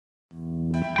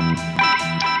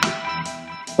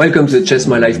Welcome to the Chess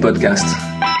My Life podcast.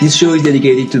 This show is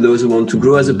dedicated to those who want to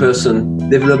grow as a person,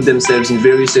 develop themselves in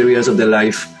various areas of their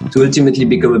life to ultimately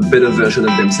become a better version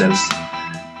of themselves.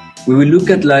 We will look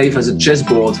at life as a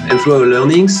chessboard, and through our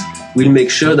learnings, we'll make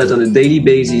sure that on a daily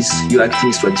basis, you're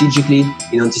acting strategically,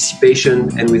 in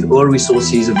anticipation, and with all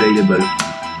resources available.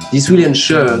 This will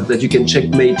ensure that you can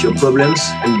checkmate your problems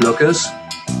and blockers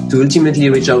to ultimately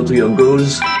reach out to your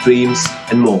goals, dreams,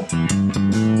 and more.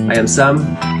 I am Sam,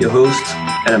 your host,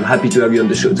 and I'm happy to have you on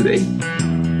the show today.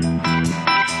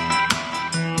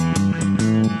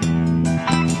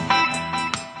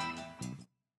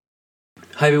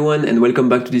 Hi everyone, and welcome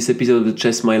back to this episode of the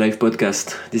Chess My Life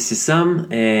podcast. This is Sam,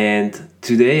 and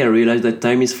today I realized that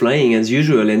time is flying as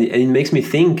usual, and it makes me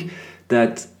think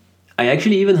that I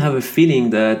actually even have a feeling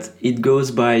that it goes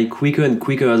by quicker and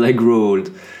quicker as I grow old.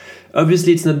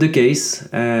 Obviously, it's not the case,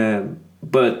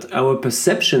 but our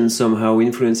perception somehow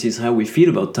influences how we feel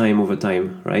about time over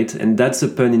time, right? And that's a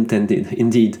pun intended,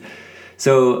 indeed.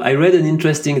 So I read an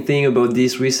interesting thing about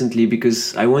this recently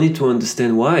because I wanted to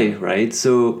understand why, right?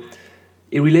 So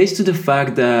it relates to the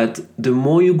fact that the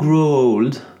more you grow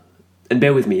old, and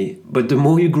bear with me, but the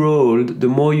more you grow old, the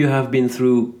more you have been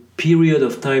through period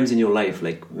of times in your life,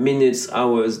 like minutes,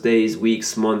 hours, days,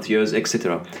 weeks, months, years,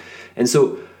 etc. And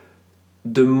so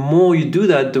the more you do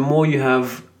that, the more you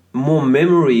have more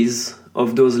memories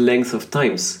of those lengths of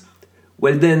times.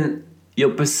 Well, then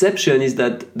your perception is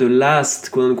that the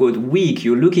last quote-unquote week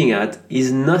you're looking at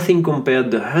is nothing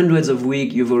compared to the hundreds of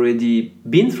weeks you've already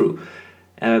been through.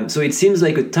 So it seems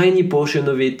like a tiny portion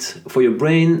of it for your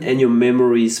brain and your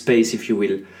memory space, if you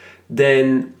will.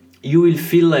 Then you will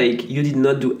feel like you did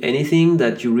not do anything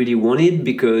that you really wanted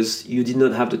because you did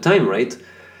not have the time, right?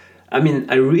 I mean,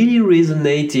 I really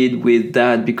resonated with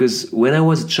that because when I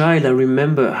was a child, I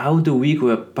remember how the week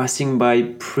were passing by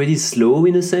pretty slow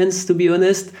in a sense, to be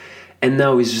honest. And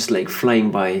now it's just like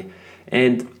flying by.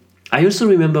 And I also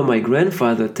remember my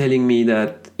grandfather telling me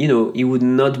that, he would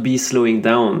not be slowing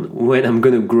down when I'm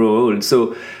going to grow old.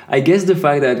 So I guess the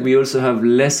fact that we also have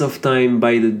less of time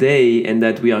by the day and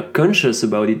that we are conscious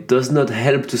about it does not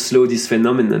help to slow this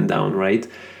phenomenon down, right?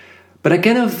 But I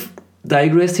kind of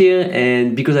digress here,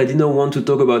 and because I did not want to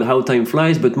talk about how time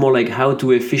flies, but more like how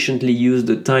to efficiently use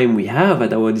the time we have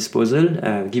at our disposal,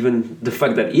 given the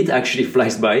fact that it actually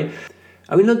flies by.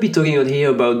 I will not be talking out here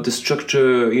about the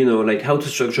structure, like how to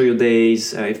structure your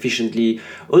days efficiently.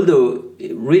 Although,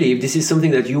 really, if this is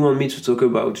something that you want me to talk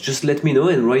about, just let me know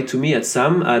and write to me at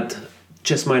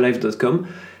sam@chessmylife.com,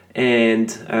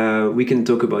 and we can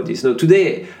talk about this. Now,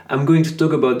 today, I'm going to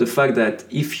talk about the fact that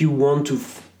if you want to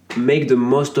make the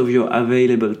most of your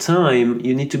available time,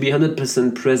 you need to be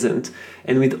 100% present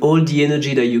and with all the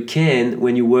energy that you can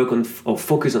when you work on or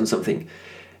focus on something.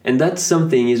 And that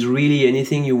something is really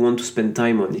anything you want to spend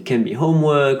time on. It can be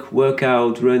homework,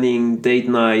 workout, running, date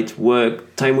night, work,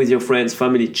 time with your friends,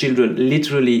 family, children,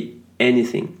 literally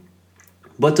anything.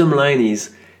 Bottom line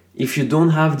is, if you don't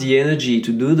have the energy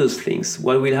to do those things,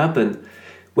 what will happen?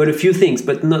 Well, a few things,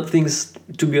 but not things,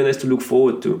 to be honest, to look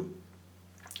forward to.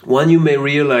 One, you may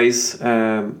realize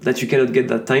that you cannot get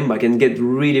that time back and get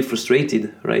really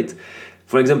frustrated, right?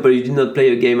 For example, you did not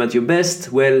play a game at your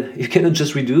best. Well, you cannot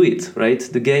just redo it, right?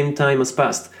 The game time has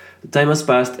passed. The time has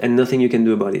passed and nothing you can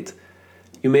do about it.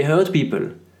 You may hurt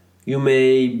people. You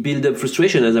may build up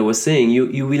frustration, as I was saying.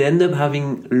 You will end up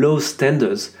having low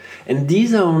standards. And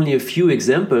these are only a few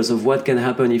examples of what can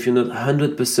happen if you're not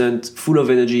 100% full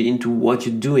of energy into what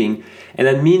you're doing. And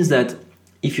that means that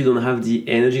if you don't have the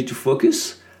energy to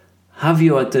focus, have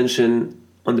your attention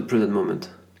on the present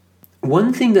moment.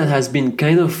 One thing that has been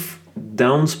kind of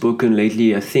downspoken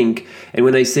lately, I think, and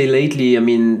when I say lately, I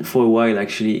mean for a while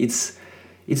actually, it's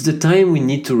the time we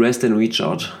need to rest and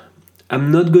recharge.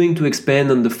 I'm not going to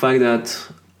expand on the fact that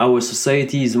our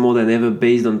society is more than ever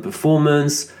based on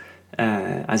performance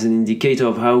as an indicator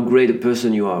of how great a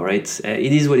person you are, right?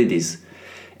 It is what it is.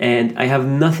 And I have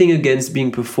nothing against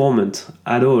being performant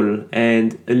at all.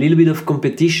 And a little bit of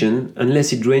competition,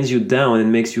 unless it drains you down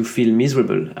and makes you feel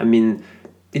miserable. I mean,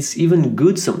 it's even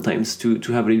good sometimes to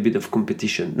have a little bit of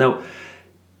competition. Now,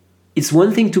 it's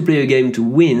one thing to play a game to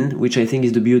win, which I think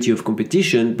is the beauty of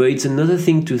competition, but it's another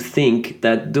thing to think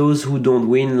that those who don't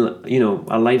win,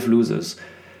 are life losers.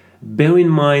 Bear in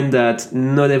mind that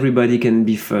not everybody can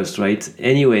be first, right?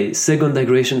 Anyway, second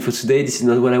digression for today. This is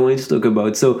not what I wanted to talk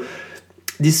about. So,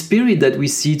 this spirit that we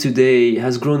see today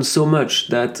has grown so much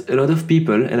that a lot of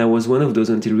people, and I was one of those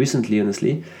until recently,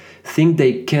 honestly, think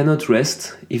they cannot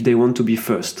rest if they want to be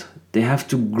first. They have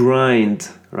to grind,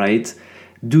 right?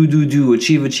 Do,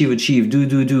 achieve,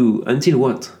 do, until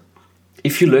what?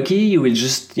 If you're lucky, you will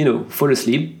just, fall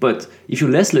asleep. But if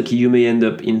you're less lucky, you may end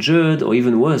up injured or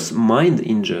even worse, mind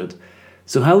injured.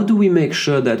 So how do we make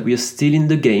sure that we are still in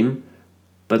the game,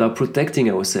 but are protecting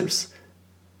ourselves?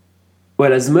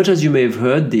 Well, as much as you may have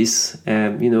heard this,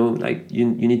 like you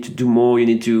need to do more, you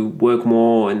need to work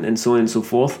more, and so on and so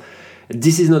forth,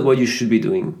 this is not what you should be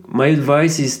doing. My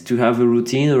advice is to have a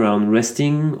routine around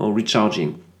resting or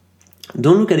recharging.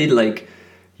 Don't look at it like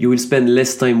you will spend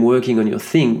less time working on your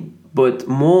thing, but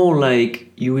more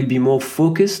like you will be more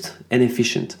focused and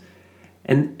efficient.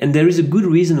 And there is a good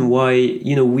reason why,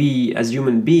 we as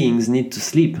human beings need to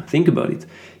sleep. Think about it.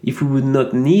 If we would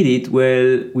not need it,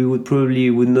 well, we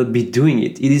would not be doing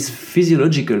it. It is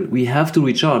physiological. We have to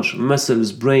recharge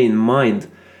muscles, brain, mind.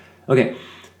 Okay,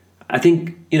 I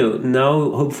think,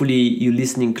 now hopefully you're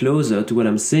listening closer to what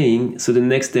I'm saying. So the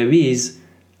next step is,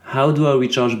 how do I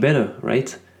recharge better,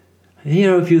 right?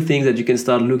 Here are a few things that you can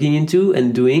start looking into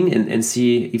and doing and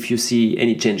see if you see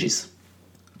any changes.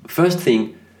 First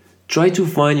thing, try to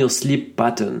find your sleep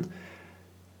pattern.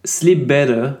 Sleep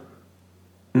better,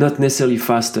 not necessarily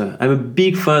faster. I'm a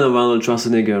big fan of Arnold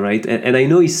Schwarzenegger, right? And I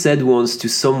know he said once to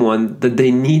someone that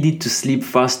they needed to sleep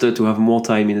faster to have more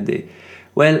time in a day.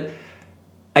 Well,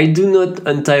 I do not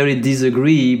entirely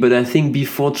disagree, but I think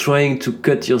before trying to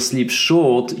cut your sleep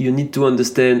short, you need to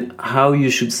understand how you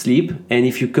should sleep. And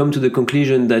if you come to the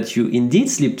conclusion that you indeed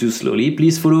sleep too slowly,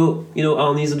 please follow,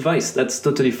 Arnie's advice. That's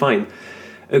totally fine.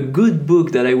 A good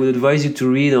book that I would advise you to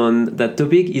read on that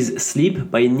topic is Sleep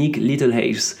by Nick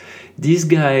Littlehales. This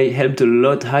guy helped a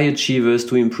lot high achievers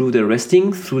to improve their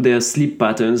resting through their sleep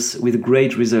patterns with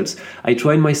great results. I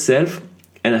tried myself,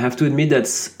 and I have to admit that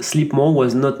sleep more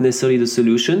was not necessarily the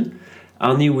solution.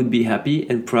 Arnie would be happy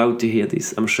and proud to hear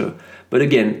this, I'm sure. But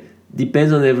again,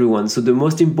 depends on everyone. So the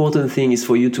most important thing is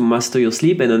for you to master your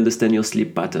sleep and understand your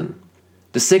sleep pattern.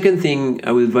 The second thing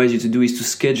I would advise you to do is to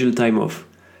schedule time off.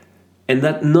 And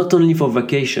that not only for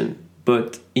vacation,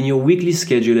 but in your weekly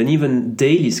schedule and even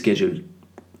daily schedule.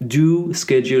 Do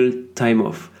schedule time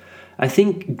off. I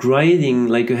think grinding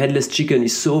like a headless chicken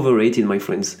is so overrated, my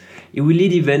friends. It will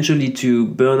lead eventually to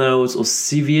burnout or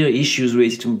severe issues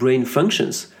related to brain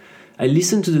functions. I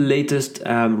listened to the latest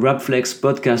RapFlex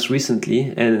podcast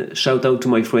recently, and shout out to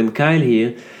my friend Kyle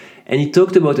here, and he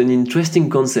talked about an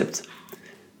interesting concept.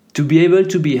 To be able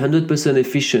to be 100%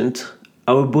 efficient,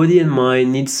 our body and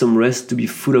mind need some rest to be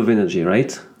full of energy,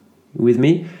 right? With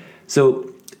me?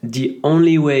 So the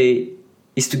only way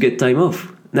is to get time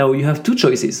off. Now you have two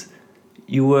choices.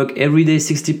 You work every day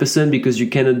 60% because you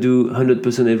cannot do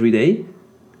 100% every day,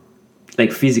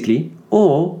 like physically,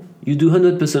 or you do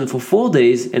 100% for 4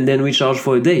 days and then recharge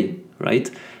for a day,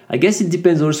 right? I guess it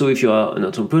depends also if you are an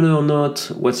entrepreneur or not,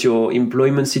 what's your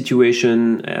employment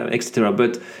situation, etc.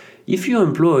 But if you're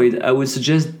employed, I would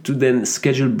suggest to then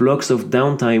schedule blocks of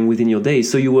downtime within your day.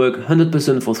 So you work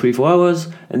 100% for 3-4 hours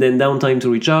and then downtime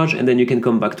to recharge, and then you can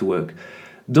come back to work.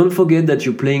 Don't forget that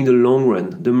you're playing the long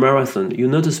run, the marathon. You're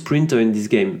not a sprinter in this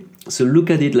game. So look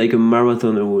at it like a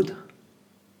marathoner would.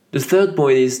 The third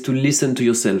point is to listen to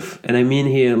yourself. And I mean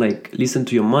here, like, listen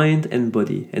to your mind and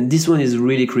body. And this one is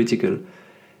really critical.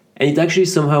 And it actually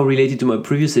is somehow related to my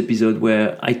previous episode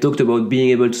where I talked about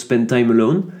being able to spend time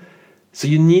alone. So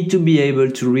you need to be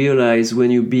able to realize when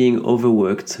you're being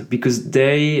overworked, because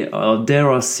there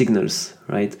are signals,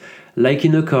 right? Like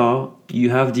in a car,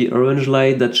 you have the orange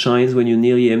light that shines when you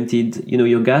nearly emptied,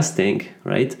 your gas tank,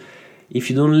 right? If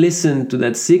you don't listen to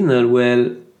that signal,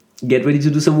 well, get ready to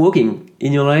do some walking.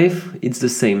 In your life, it's the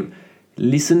same.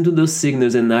 Listen to those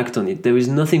signals and act on it. There is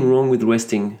nothing wrong with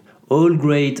resting. All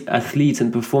great athletes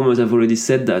and performers have already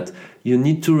said that. You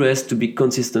need to rest to be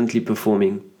consistently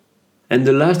performing. And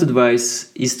the last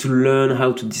advice is to learn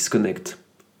how to disconnect.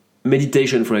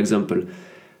 Meditation, for example.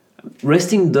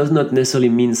 Resting does not necessarily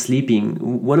mean sleeping.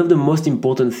 One of the most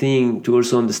important things to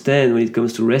also understand when it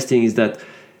comes to resting is that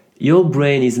your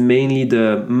brain is mainly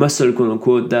the muscle, quote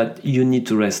unquote, that you need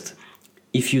to rest.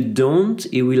 If you don't,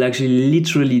 it will actually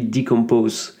literally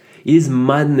decompose. It is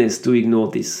madness to ignore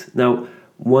this. Now,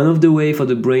 one of the ways for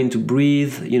the brain to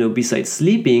breathe, besides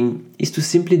sleeping, is to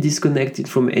simply disconnect it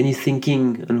from any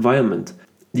thinking environment.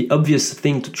 The obvious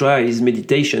thing to try is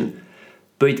meditation,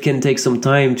 but it can take some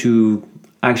time to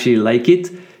actually like it,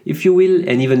 if you will,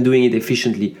 and even doing it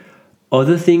efficiently.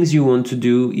 Other things you want to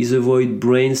do is avoid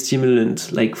brain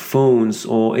stimulants like phones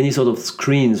or any sort of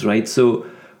screens, right? So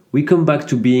we come back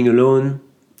to being alone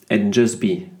and just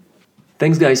be.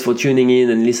 Thanks guys for tuning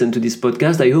in and listening to this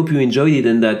podcast. I hope you enjoyed it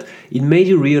and that it made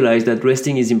you realize that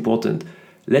resting is important.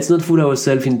 Let's not fool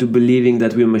ourselves into believing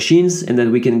that we're machines and that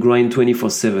we can grind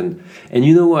 24/7. And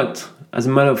you know what? As a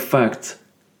matter of fact,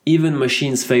 even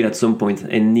machines fail at some point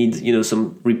and need,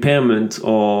 some repairment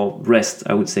or rest,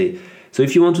 I would say. So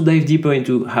if you want to dive deeper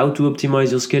into how to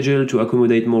optimize your schedule to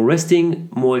accommodate more resting,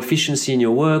 more efficiency in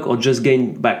your work, or just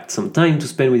gain back some time to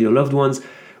spend with your loved ones,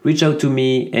 reach out to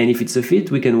me, and if it's a fit,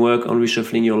 we can work on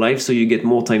reshuffling your life so you get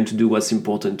more time to do what's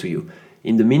important to you.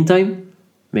 In the meantime,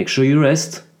 make sure you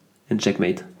rest, and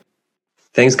checkmate.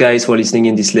 Thanks guys for listening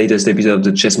in this latest episode of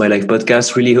the Chess My Life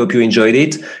podcast. Really hope you enjoyed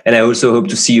it, and I also hope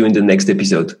to see you in the next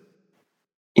episode.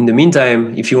 In the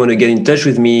meantime, if you want to get in touch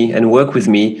with me and work with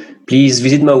me, please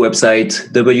visit my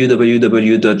website,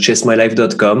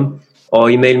 www.chessmylife.com, or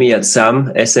email me at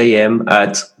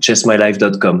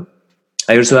sam@chessmylife.com.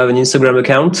 I also have an Instagram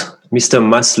account, Mr.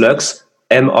 Maslux,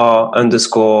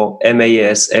 Mr_Maslux,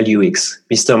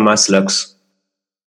 Mr. Maslux.